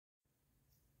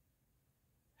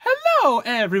Hello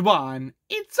everyone,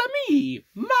 it's me,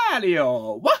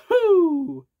 Mario.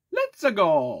 Woohoo! Let's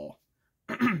go.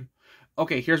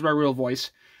 Okay, here's my real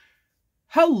voice.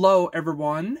 Hello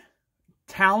everyone,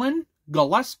 Talon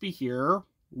Gillespie here.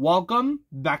 Welcome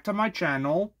back to my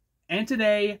channel. And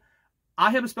today, I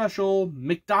have a special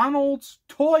McDonald's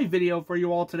toy video for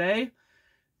you all today.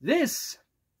 This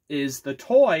is the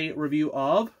toy review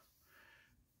of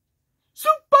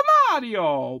Super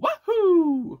Mario.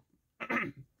 Woohoo!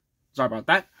 Sorry about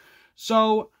that.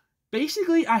 So,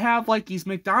 basically, I have, like, these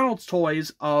McDonald's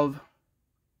toys of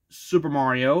Super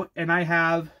Mario, and I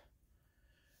have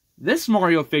this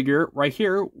Mario figure right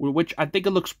here, which I think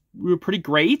it looks pretty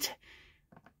great.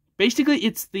 Basically,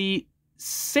 it's the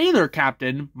Sailor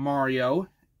Captain Mario,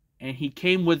 and he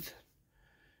came with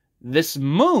this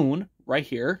moon right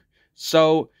here.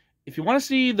 So, if you want to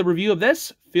see the review of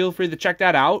this, feel free to check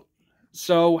that out.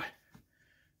 So,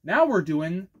 now we're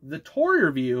doing the toy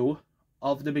review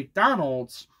of the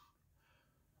McDonald's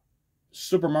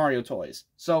Super Mario toys.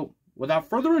 So, without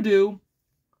further ado,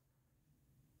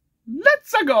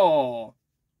 let's go!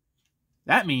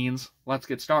 That means, let's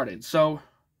get started. So,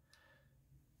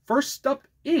 first up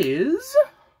is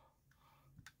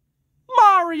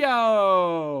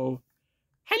Mario!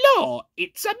 Hello,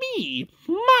 it's me,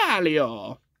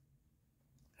 Mario!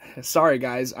 Sorry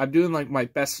guys, I'm doing like my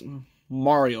best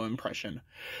Mario impression.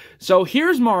 So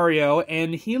here's Mario,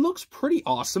 and he looks pretty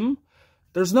awesome.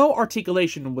 There's no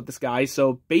articulation with this guy,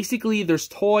 so basically there's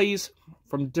toys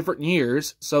from different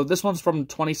years. So this one's from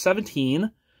 2017,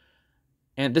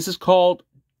 and this is called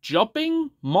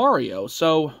Jumping Mario.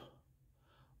 So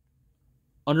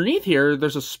underneath here,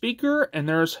 there's a speaker, and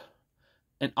there's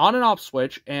an on and off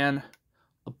switch, and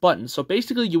a button. So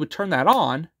basically you would turn that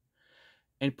on,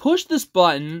 and push this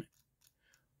button.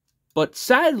 But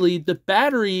sadly, the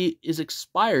battery is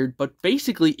expired, but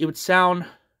basically it would sound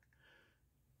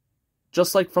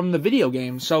just like from the video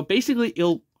game. So basically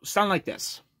it'll sound like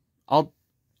this. I'll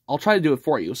try to do it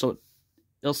for you. So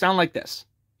it'll sound like this.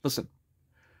 Listen.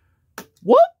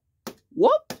 Whoop,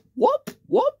 whoop, whoop,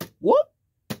 whoop, whoop,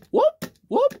 whoop,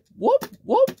 whoop, whoop,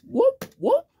 whoop, whoop,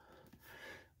 whoop.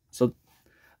 So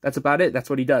that's about it. That's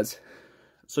what he does.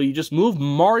 So you just move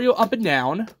Mario up and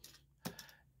down,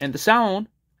 and the sound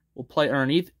will play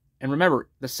underneath. And remember,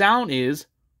 the sound is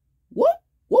whoop,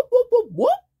 whoop, whoop, whoop, whoop.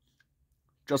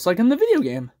 Just like in the video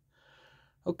game.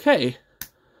 Okay.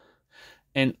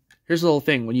 And here's the little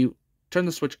thing. When you turn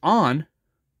the switch on,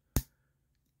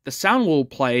 the sound will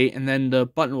play, and then the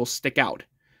button will stick out.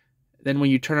 Then when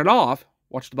you turn it off,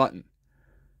 watch the button.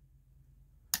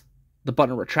 The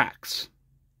button retracts.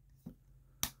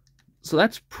 So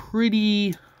that's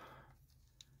pretty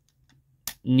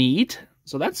neat.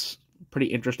 So that's pretty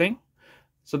interesting.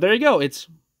 So there you go. It's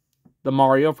the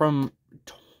Mario from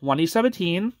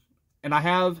 2017. And I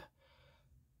have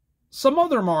some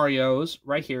other Marios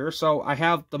right here. So I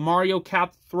have the Mario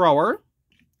Cap Thrower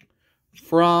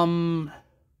from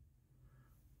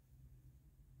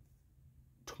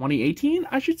 2018,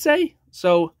 I should say.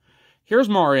 So here's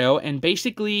Mario. And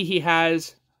basically he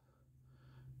has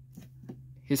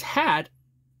his hat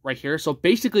right here. So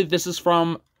basically this is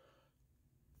from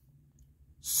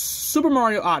Super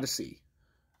Mario Odyssey,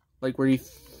 like where he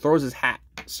throws his hat.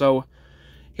 So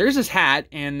here's his hat,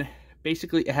 and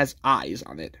basically it has eyes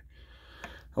on it.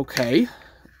 Okay,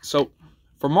 so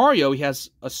for Mario, he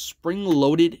has a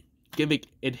spring-loaded gimmick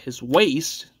in his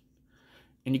waist,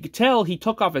 and you can tell he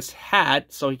took off his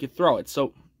hat so he could throw it.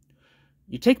 So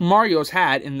you take Mario's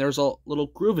hat, and there's a little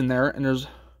groove in there, and there's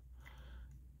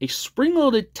a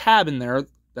spring-loaded tab in there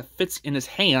that fits in his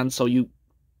hand, so you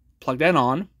plug that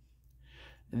on.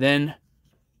 And then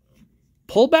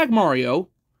pull back Mario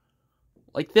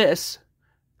like this,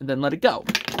 and then let it go.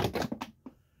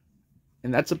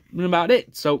 And that's about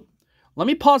it. So let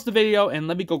me pause the video and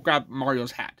let me go grab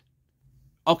Mario's hat.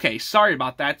 Okay, sorry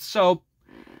about that. So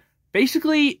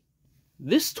basically,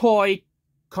 this toy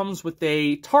comes with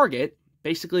a target.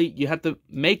 Basically, you have to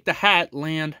make the hat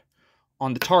land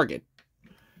on the target.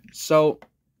 So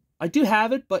I do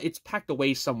have it, but it's packed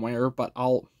away somewhere, but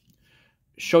I'll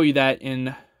show you that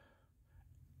in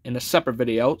a separate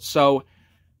video. So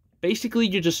basically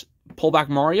you just pull back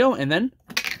Mario, and then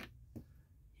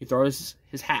he throws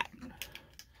his hat.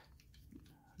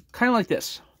 Kind of like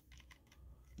this.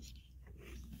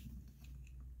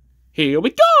 Here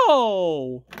we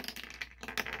go!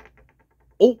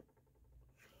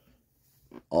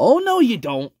 Oh no you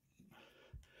don't.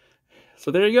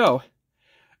 So there you go.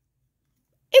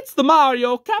 It's the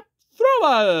Mario Cap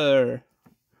Thrower!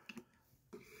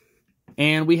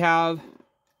 And we have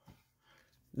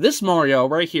this Mario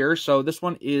right here. So this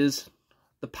one is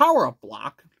the power-up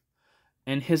block.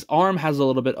 and his arm has a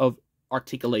little bit of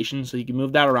articulation, so you can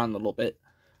move that around a little bit.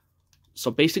 So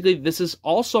basically, this is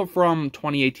also from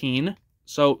 2018.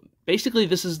 So basically,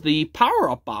 this is the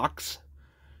power-up box,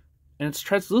 and it's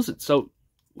translucent. So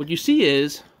what you see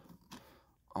is,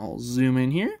 I'll zoom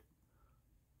in here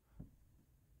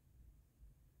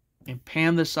and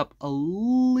pan this up a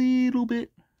little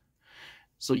bit.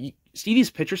 So you see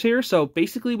these pictures here? So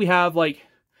basically, we have like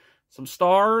some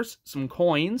stars, some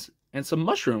coins, and some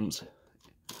mushrooms.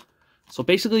 So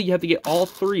basically, you have to get all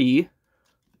 3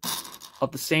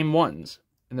 of the same ones.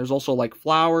 And there's also like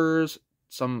flowers,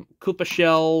 some Koopa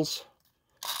shells.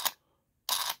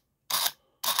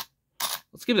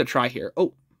 Let's give it a try here.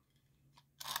 Oh,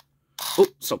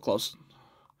 so close.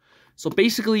 So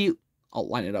basically, I'll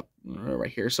line it up right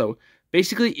here. So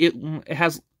basically, it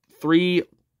has 3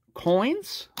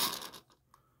 coins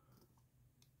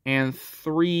and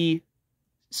 3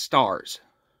 stars.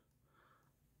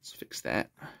 Let's fix that.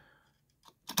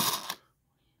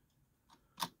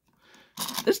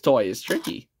 This toy is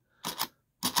tricky.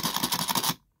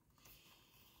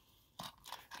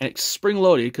 And it's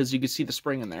spring-loaded because you can see the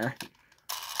spring in there.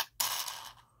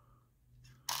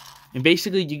 And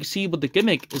basically, you can see what the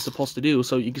gimmick is supposed to do.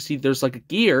 So you can see there's like a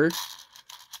gear.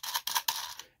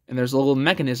 And there's a little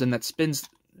mechanism that spins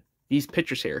these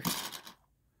pictures here.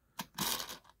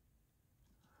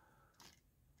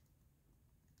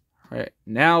 Alright,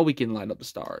 now we can line up the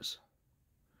stars.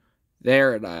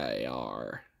 There they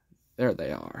are. There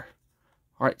they are.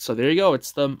 Alright, so there you go.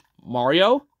 It's the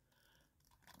Mario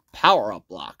power-up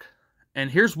block.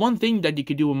 And here's one thing that you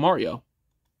could do with Mario.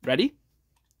 Ready?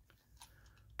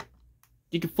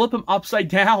 You can flip him upside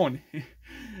down.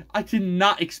 I did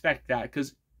not expect that,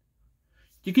 because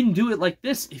you can do it like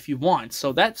this if you want.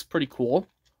 So that's pretty cool.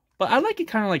 But I like it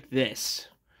kind of like this,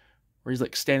 where he's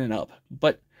like standing up.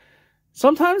 But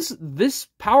sometimes this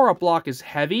power-up block is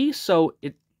heavy, so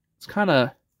it's kind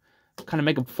of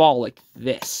make him fall like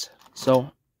this. So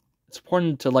it's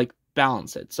important to like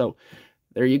balance it. So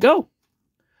there you go.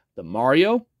 The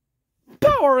Mario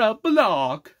power-up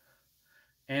block.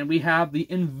 And we have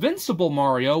the Invincible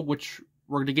Mario, which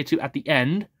we're going to get to at the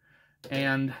end.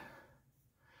 And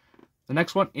the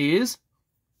next one is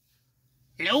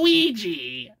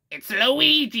Luigi. It's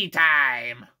Luigi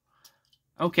time.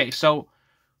 Okay, so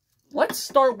let's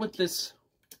start with this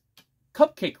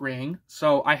cupcake ring.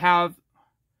 So I have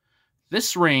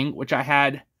this ring, which I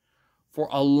had for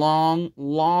a long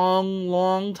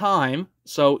time.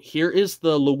 So here is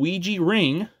the Luigi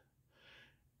ring.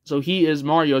 So he is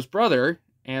Mario's brother,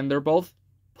 and they're both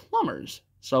plumbers.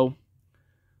 So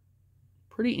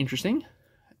pretty interesting.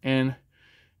 And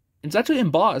it's actually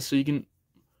embossed, so you can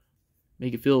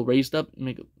make it feel raised up,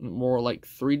 make it more like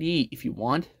 3D if you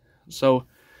want. So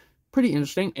pretty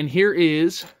interesting. And here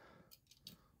is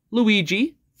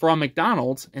Luigi from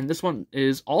McDonald's, and this one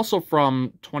is also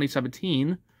from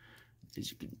 2017.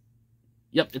 As you can,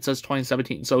 yep, it says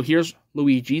 2017. So here's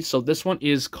Luigi. So this one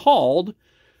is called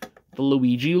the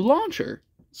Luigi Launcher.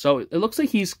 So it looks like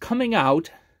he's coming out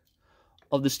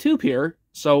of this tube here.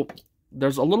 So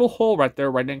there's a little hole right there,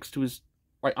 right next to his,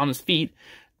 right on his feet,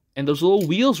 and those little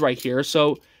wheels right here.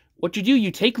 So what you do,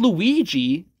 you take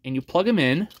Luigi and you plug him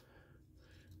in,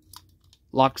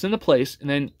 locks into place, and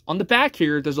then on the back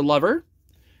here, there's a lever.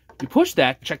 You push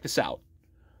that, check this out.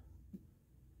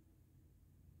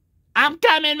 I'm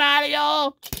coming,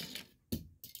 Mario!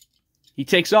 He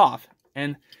takes off,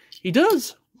 and he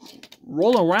does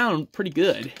roll around pretty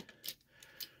good.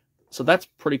 So that's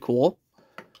pretty cool.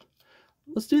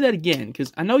 Let's do that again,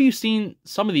 because I know you've seen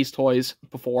some of these toys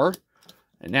before.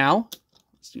 And now,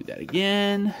 let's do that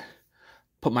again.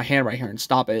 Put my hand right here and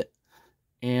stop it.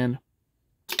 And,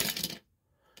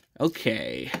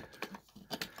 okay.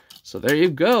 So there you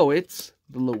go. It's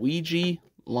the Luigi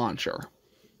Launcher.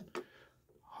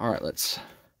 Alright, let's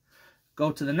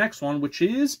go to the next one, which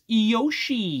is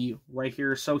Yoshi right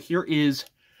here. So here is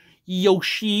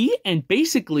Yoshi, and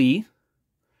basically,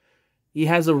 he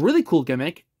has a really cool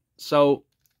gimmick. So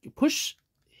you push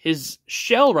his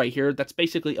shell right here, that's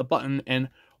basically a button, and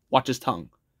watch his tongue.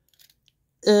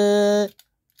 So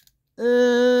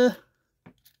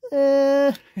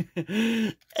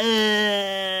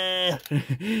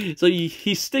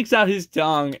he sticks out his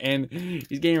tongue, and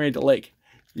he's getting ready to lick.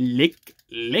 Lick,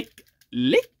 lick,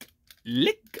 lick,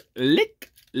 lick,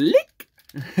 lick, lick.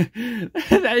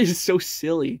 That is so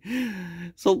silly.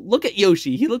 So look at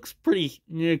Yoshi. He looks pretty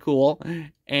cool.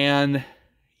 And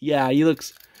yeah, he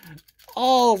looks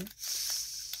all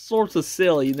sorts of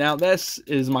silly. Now this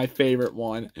is my favorite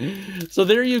one. So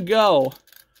there you go.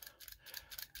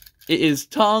 It is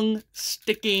tongue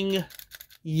sticking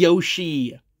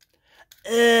Yoshi.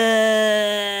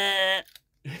 Okay,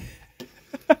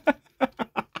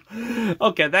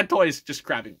 that toy is just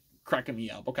cracking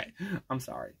me up. Okay, I'm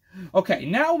sorry. Okay,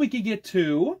 now we can get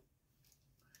to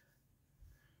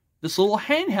this little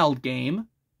handheld game.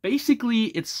 Basically,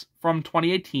 it's from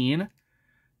 2018,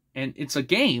 and it's a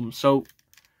game. So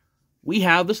we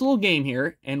have this little game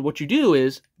here, and what you do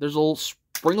is there's a little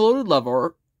spring-loaded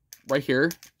lever right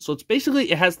here. So it's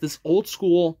basically, it has this old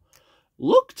school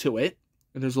look to it.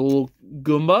 And there's a little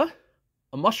Goomba,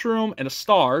 a mushroom, and a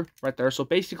star right there. So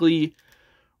basically,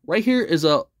 right here is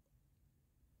a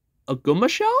Goomba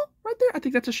shell right there. I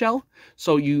think that's a shell.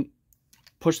 So you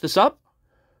push this up,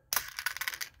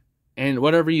 and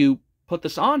whatever you put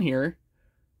this on here,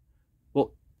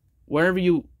 well, wherever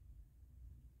you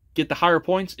get the higher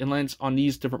points, it lands on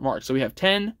these different marks. So we have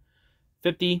 10,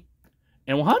 50,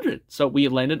 and 100. So we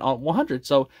landed on 100.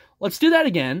 So let's do that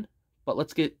again, but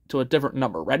let's get to a different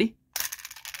number. Ready?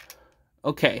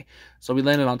 Okay, so we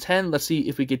landed on 10. Let's see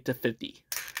if we get to 50.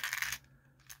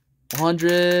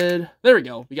 100. There we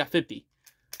go. We got 50.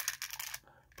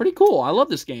 Pretty cool. I love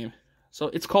this game. So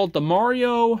it's called the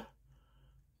Mario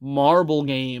Marble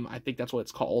Game. I think that's what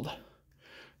it's called.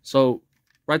 So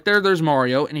right there's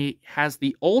Mario, and he has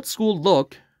the old school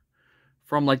look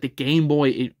from like the Game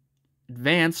Boy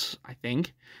Advance, I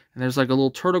think. And there's like a little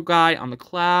turtle guy on the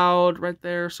cloud right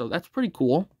there. So that's pretty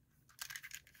cool.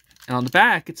 And on the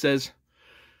back, it says,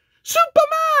 Super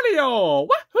Mario!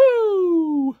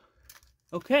 Woohoo!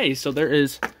 Okay, so there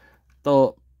is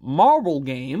the Marble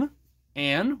Game,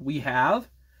 and we have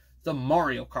the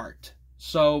Mario Kart.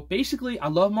 So basically, I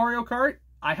love Mario Kart.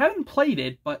 I haven't played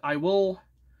it, but I will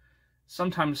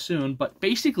sometime soon. But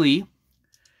basically,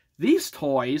 these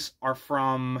toys are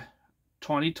from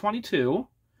 2022,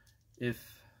 if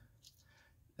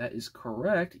that is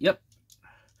correct. Yep.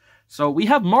 So we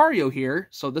have Mario here.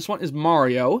 So this one is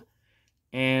Mario.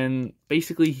 And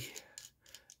basically,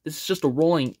 this is just a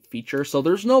rolling feature. So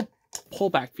there's no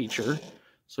pullback feature.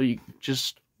 So you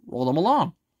just roll them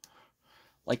along.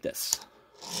 Like this.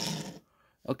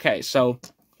 Okay, so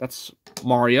that's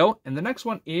Mario. And the next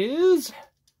one is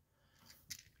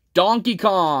Donkey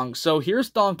Kong. So here's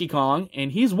Donkey Kong.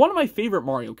 And he's one of my favorite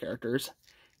Mario characters.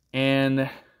 And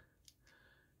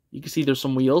you can see there's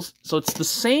some wheels. So it's the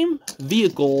same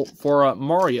vehicle for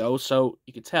Mario. So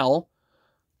you can tell.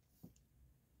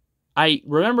 I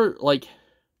remember, like,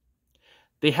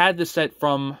 they had this set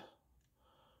from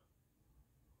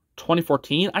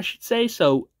 2014, I should say.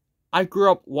 So I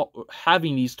grew up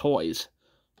having these toys.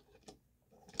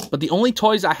 But the only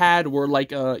toys I had were,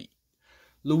 like,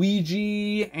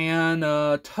 Luigi and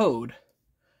Toad.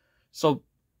 So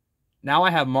now I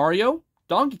have Mario,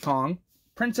 Donkey Kong,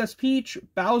 Princess Peach,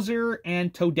 Bowser,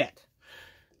 and Toadette.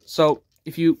 So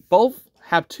if you both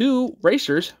have two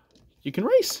racers, you can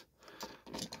race.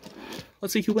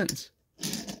 Let's see who wins.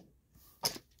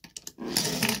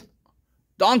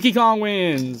 Donkey Kong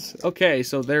wins! Okay,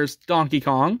 so there's Donkey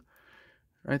Kong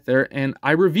right there. And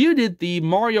I reviewed the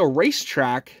Mario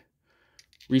Racetrack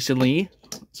recently,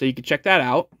 so you can check that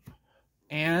out.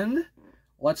 And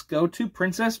let's go to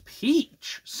Princess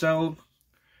Peach. So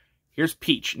here's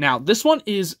Peach. Now, this one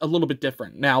is a little bit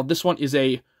different. Now, this one is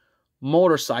a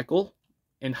motorcycle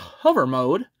in hover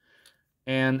mode.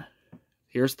 And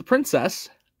here's the princess.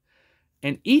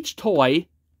 And each toy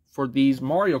for these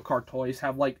Mario Kart toys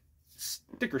have, like,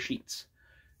 sticker sheets.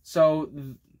 So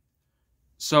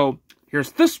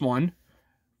here's this one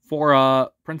for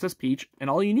Princess Peach. And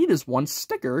all you need is one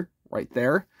sticker right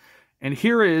there. And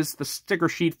here is the sticker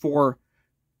sheet for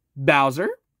Bowser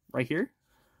right here.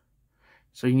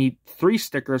 So you need 3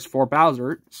 stickers for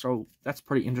Bowser. So that's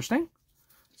pretty interesting.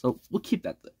 So we'll keep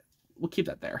that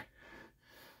there.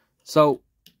 So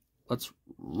let's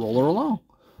roll her along.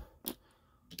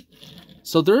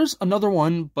 So there's another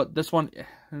one, but this one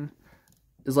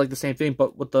is like the same thing,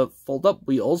 but with the fold-up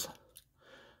wheels.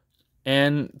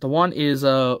 And the one is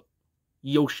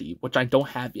Yoshi, which I don't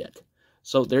have yet.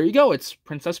 So there you go. It's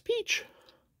Princess Peach.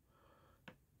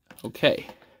 Okay.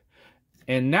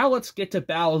 And now let's get to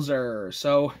Bowser.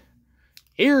 So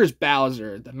here's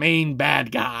Bowser, the main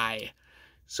bad guy.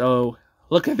 So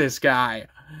look at this guy.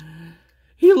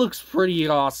 He looks pretty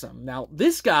awesome. Now,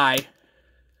 this guy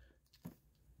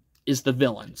is the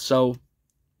villain. So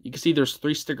you can see there's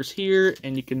 3 stickers here,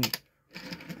 and you can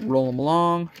roll them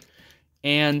along.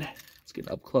 And let's get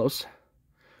up close.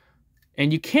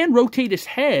 And you can rotate his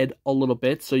head a little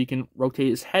bit, so you can rotate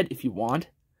his head if you want.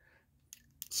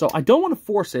 So I don't want to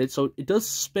force it, so it does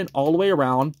spin all the way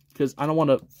around, because I don't want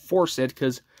to force it,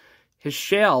 because his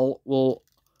shell will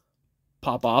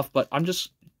pop off, but I'm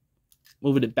just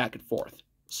moving it back and forth.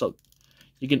 So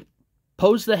you can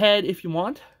pose the head if you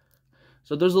want.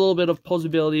 So there's a little bit of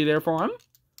posability there for him.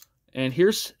 And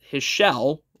here's his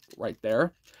shell right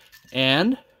there.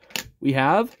 And we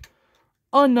have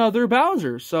another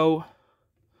Bowser. So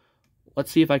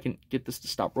let's see if I can get this to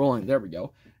stop rolling. There we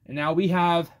go. And now we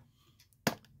have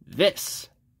this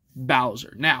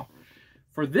Bowser. Now,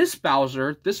 for this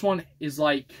Bowser, this one is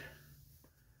like,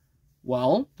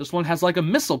 well, this one has like a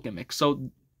missile gimmick. So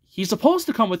he's supposed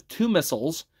to come with 2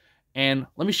 missiles. And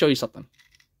let me show you something.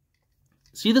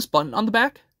 See this button on the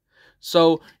back?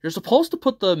 So you're supposed to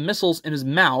put the missiles in his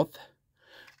mouth,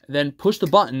 then push the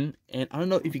button, and I don't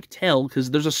know if you can tell,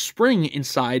 because there's a spring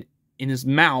inside in his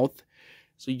mouth.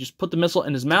 So you just put the missile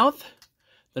in his mouth,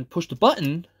 then push the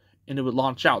button, and it would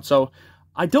launch out. So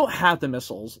I don't have the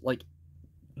missiles, like,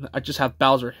 I just have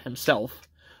Bowser himself,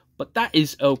 but that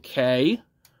is okay.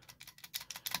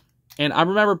 And I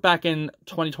remember back in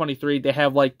 2023, they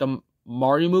have, like, the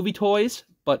Mario movie toys,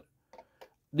 but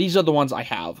these are the ones I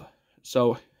have.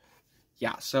 So,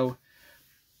 yeah, so,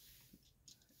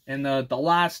 and the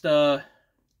last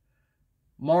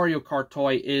Mario Kart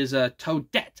toy is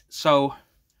Toadette. So,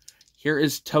 here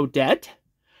is Toadette,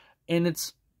 and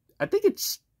I think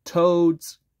it's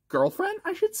Toad's girlfriend,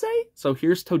 I should say. So,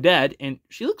 here's Toadette, and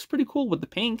she looks pretty cool with the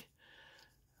pink.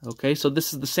 Okay, so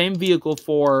this is the same vehicle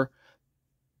for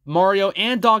Mario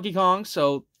and Donkey Kong.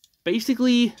 So,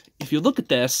 basically, if you look at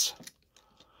this,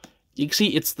 you can see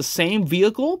it's the same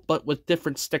vehicle, but with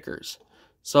different stickers.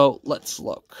 So, let's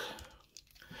look.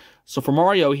 So, for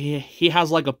Mario, he has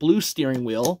like a blue steering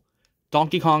wheel.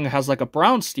 Donkey Kong has like a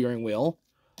brown steering wheel.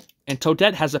 And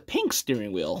Toadette has a pink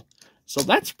steering wheel. So,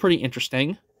 that's pretty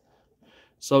interesting.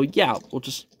 So, yeah, we'll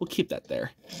keep that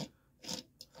there.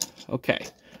 Okay.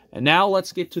 And now,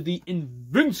 let's get to the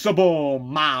Invincible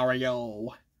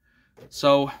Mario.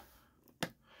 So,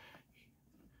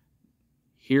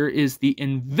 here is the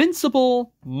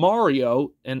Invincible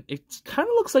Mario, and it kind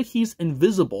of looks like he's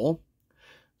invisible.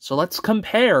 So let's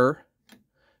compare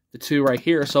the two right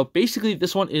here. So basically,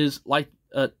 this one is like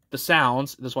the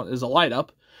sounds. This one is a light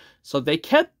up. So they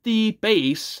kept the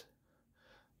bass.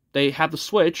 They have the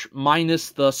switch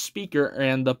minus the speaker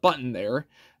and the button there.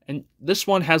 And this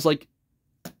one has like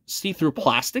see-through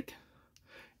plastic.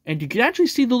 And you can actually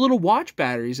see the little watch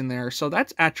batteries in there. So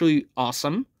that's actually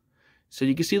awesome. So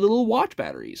you can see the little watch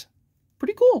batteries.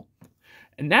 Pretty cool.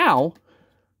 And now,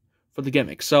 for the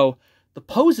gimmick. So, the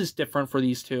pose is different for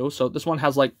these two. So, this one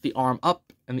has, like, the arm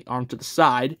up and the arm to the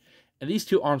side. And these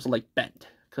two arms are, like, bent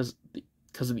because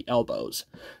of the elbows.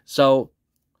 So,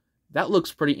 that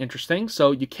looks pretty interesting.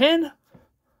 So, you can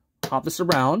pop this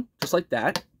around just like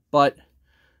that. But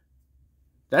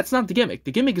that's not the gimmick.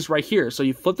 The gimmick is right here. So,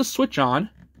 you flip the switch on.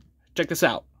 Check this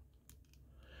out.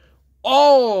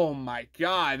 Oh my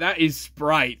god, that is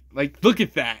bright. Like, look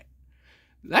at that.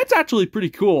 That's actually pretty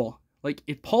cool. Like,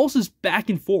 it pulses back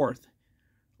and forth,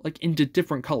 like, into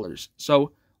different colors.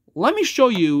 So, let me show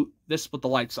you this with the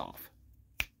lights off.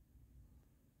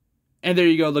 And there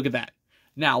you go, look at that.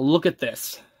 Now, look at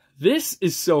this. This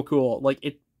is so cool. Like,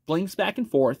 it blinks back and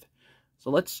forth. So,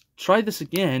 let's try this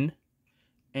again.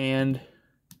 And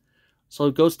so,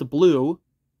 it goes to blue,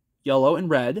 yellow, and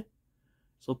red.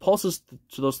 So it pulses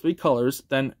to those 3 colors,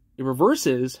 then it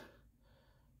reverses,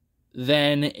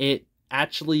 then it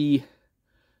actually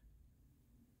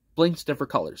blinks different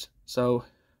colors. So,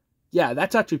 yeah,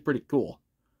 that's actually pretty cool.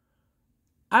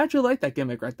 I actually like that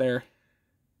gimmick right there.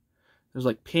 There's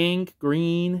like pink,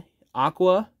 green,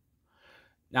 aqua.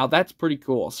 Now that's pretty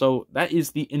cool. So that is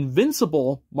the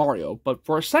Invincible Mario. But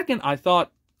for a second, I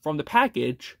thought from the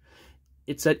package,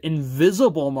 it said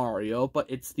Invisible Mario, but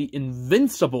it's the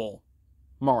Invincible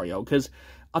Mario, because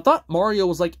I thought Mario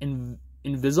was like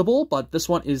invisible, but this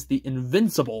one is the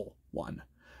Invincible one.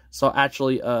 So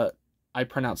actually, I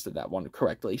pronounced that one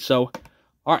correctly. So,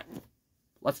 all right,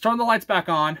 let's turn the lights back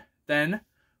on, then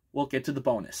we'll get to the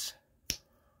bonus.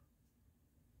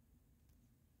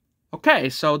 Okay,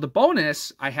 so the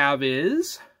bonus I have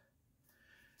is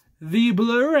the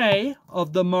Blu-ray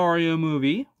of the Mario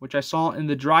movie, which I saw in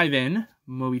the drive-in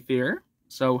movie theater.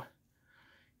 So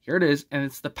here it is, and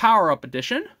it's the power-up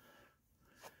edition.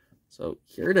 So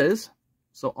here it is.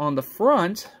 So on the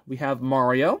front, we have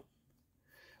Mario,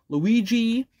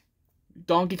 Luigi,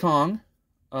 Donkey Kong,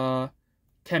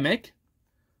 Kamek,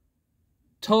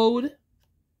 Toad,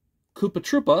 Koopa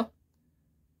Troopa,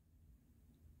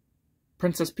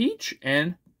 Princess Peach,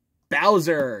 and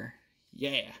Bowser.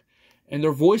 Yeah. And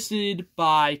they're voiced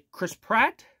by Chris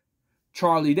Pratt,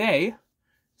 Charlie Day,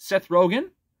 Seth Rogen,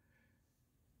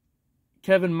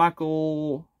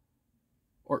 Keegan-Michael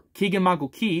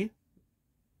Key,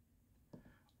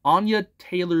 Anya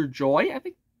Taylor-Joy, I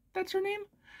think that's her name,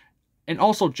 And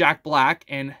also Jack Black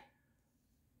and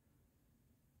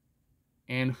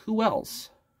who else?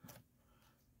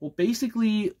 Well,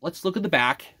 basically, let's look at the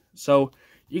back. So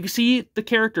you can see the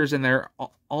characters in there,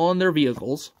 all in their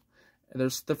vehicles. And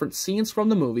there's different scenes from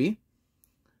the movie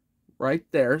right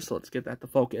there. So let's get that to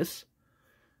focus.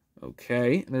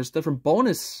 Okay, and there's different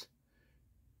bonus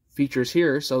features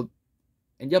here. So,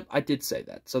 and yep, I did say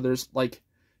that. So there's like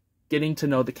getting to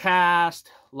know the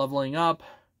cast, leveling up,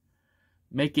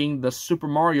 making the Super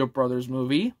Mario Brothers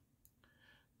movie,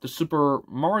 the Super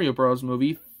Mario Bros.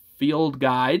 Movie field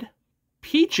guide,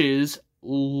 Peach's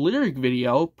lyric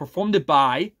video performed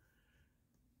by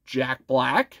Jack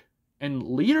Black, and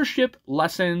leadership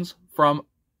lessons from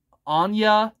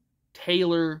Anya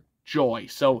Taylor-Joy.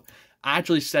 So I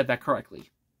actually said that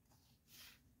correctly.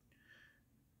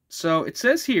 So it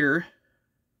says here,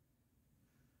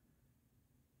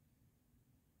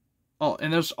 oh,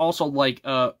 and there's also like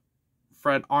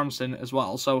Fred Armisen as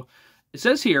well. So it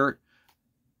says here,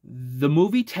 the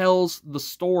movie tells the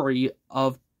story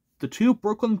of the two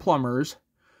Brooklyn plumbers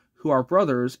who are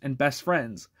brothers and best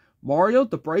friends. Mario,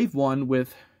 the brave one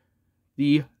with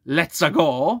the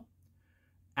let's-a-go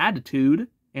attitude,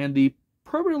 and the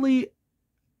permanently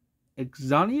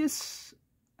extraneous,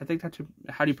 I think that's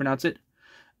how do you pronounce it?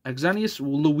 Extraneous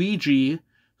Luigi,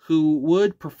 who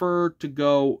would prefer to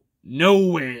go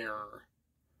nowhere.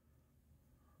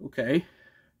 Okay.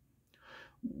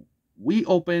 We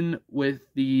open with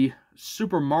the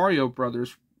Super Mario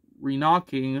Brothers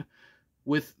reknocking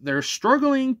with their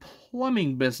struggling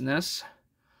plumbing business,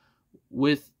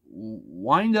 with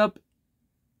wind up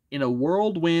in a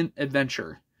whirlwind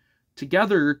adventure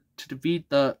together to defeat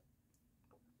the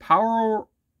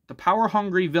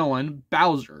power-hungry villain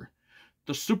Bowser.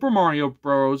 The Super Mario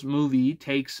Bros. Movie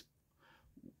takes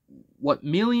what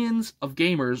millions of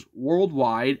gamers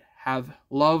worldwide have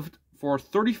loved for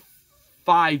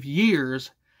 35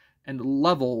 years and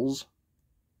levels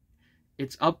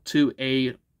it's up to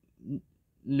a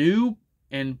new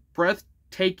and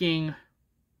breathtaking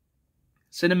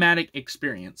cinematic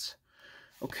experience.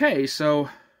 Okay, so,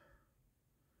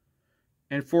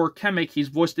 and for Kamek, he's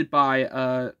voiced it by,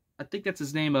 I think that's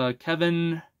his name,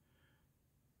 Kevin.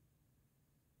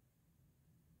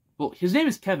 Well, his name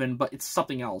is Kevin, but it's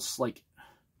something else. Like,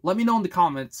 let me know in the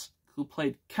comments who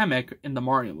played Kamek in the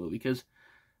Mario movie, because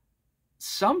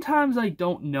sometimes I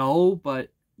don't know, but,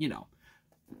 you know.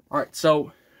 Alright,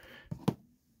 so,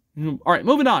 alright,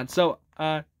 moving on. So,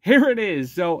 here it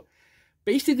is. So,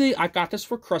 basically, I got this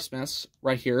for Christmas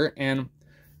right here, and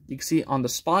you can see on the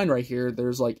spine right here,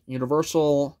 there's like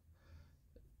Universal,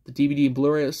 the DVD and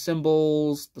Blu-ray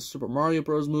symbols, the Super Mario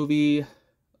Bros. Movie,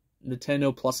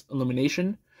 Nintendo Plus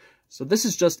Illumination. So this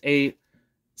is just a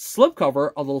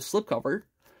slipcover, a little slipcover.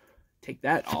 Take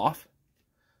that off.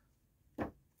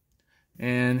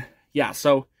 And yeah,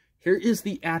 so here is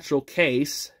the actual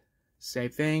case. Same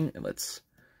thing, and let's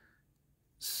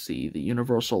see the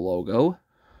Universal logo.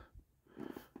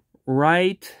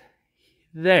 Right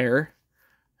there.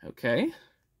 Okay.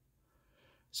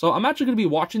 So I'm actually going to be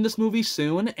watching this movie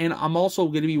soon, and I'm also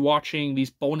going to be watching these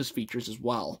bonus features as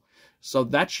well. So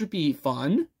that should be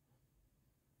fun.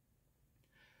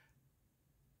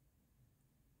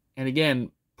 And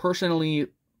again, personally,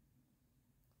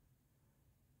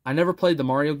 I never played the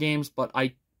Mario games, but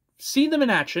I see them in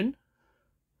action.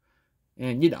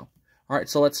 And, you know. Alright,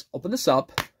 so let's open this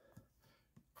up.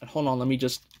 And hold on, let me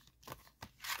just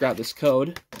grab this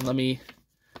code. And let me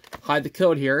hide the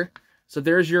code here. So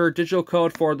there's your digital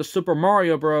code for the Super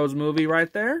Mario Bros. Movie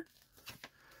right there.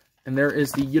 And there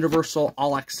is the Universal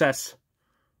All Access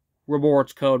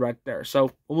rewards code right there.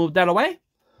 So we'll move that away.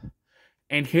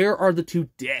 And here are the two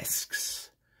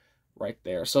discs right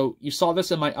there. So you saw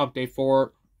this in my update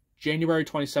for January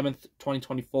 27th,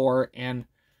 2024. And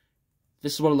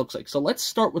this is what it looks like. So let's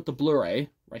start with the Blu-ray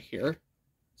right here.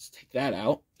 Let's take that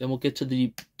out. Then we'll get to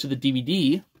the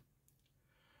DVD.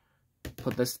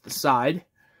 Put this to the side.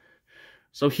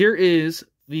 So here is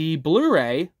the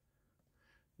Blu-ray,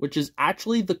 which is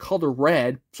actually the color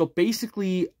red. So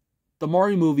basically, the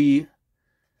Mario movie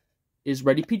is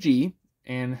rated PG,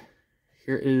 and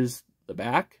here is the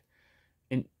back.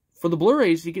 And for the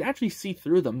Blu-rays, you can actually see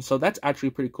through them, so that's actually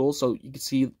pretty cool. So you can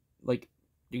see, like,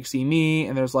 you can see me,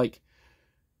 and there's like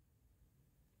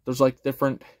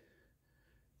different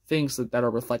things that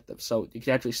are reflective. So you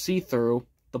can actually see through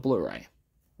the Blu-ray.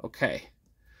 Okay,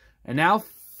 and now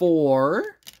for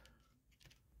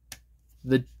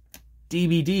the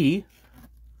DVD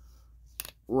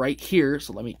right here.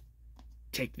 So let me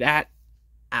take that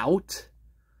out.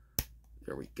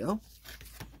 There we go.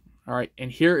 All right,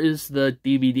 and here is the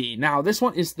DVD. Now, this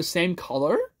one is the same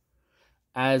color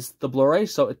as the Blu-ray,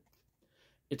 so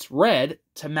it's red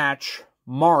to match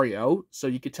Mario, so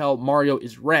you could tell Mario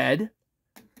is red.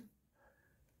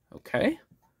 Okay.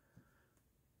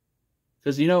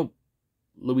 Because, you know,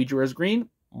 Luigi wears green,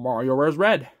 Mario wears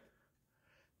red.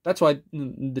 That's why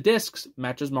the discs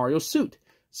matches Mario's suit.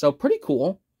 So, pretty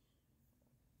cool.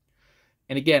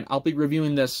 And again, I'll be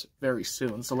reviewing this very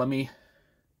soon, so let me...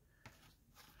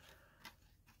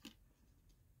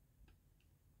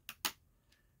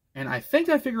 And I think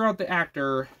I figured out the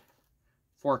actor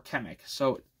for Kamek.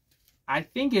 So, I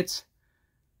think it's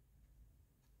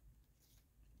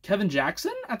Kevin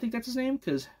Jackson? I think that's his name,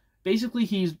 because basically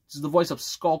he's the voice of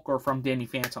Skulker from Danny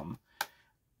Phantom.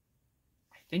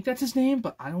 I think that's his name,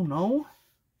 but I don't know.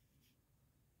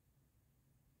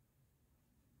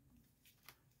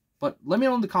 But let me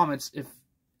know in the comments if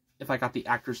I got the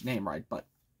actor's name right. But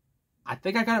I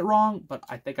think I got it wrong, but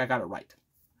I think I got it right.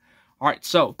 Alright,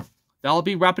 so that'll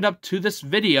be wrapping up to this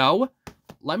video.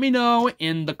 Let me know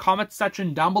in the comment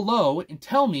section down below and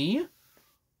tell me,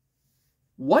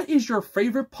 what is your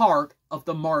favorite part of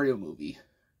the Mario movie?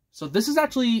 So this is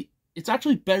actually, it's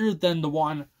actually better than the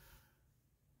one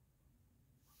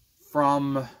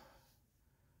from,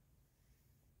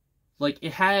 like,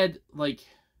 it had, like,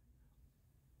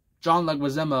 John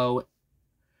Leguizamo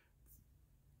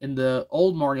in the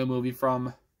old Mario movie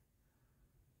from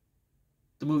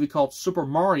the movie called Super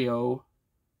Mario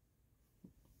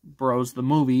Bros. The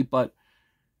movie, but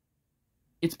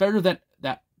it's better than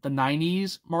the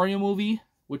 90s Mario movie,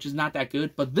 which is not that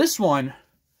good. But this one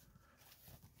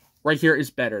right here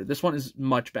is better. This one is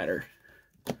much better.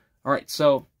 Alright,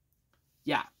 so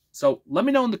yeah. So let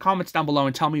me know in the comments down below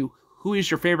and tell me who is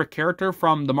your favorite character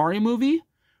from the Mario movie,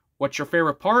 what's your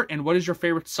favorite part, and what is your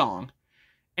favorite song.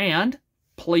 And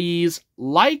please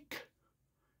like,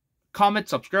 comment,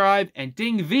 subscribe, and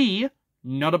ding the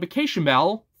notification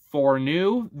bell for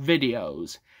new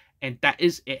videos. And that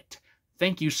is it.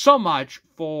 Thank you so much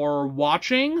for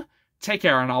watching. Take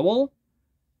care, and I will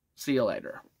see you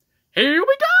later. Here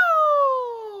we go!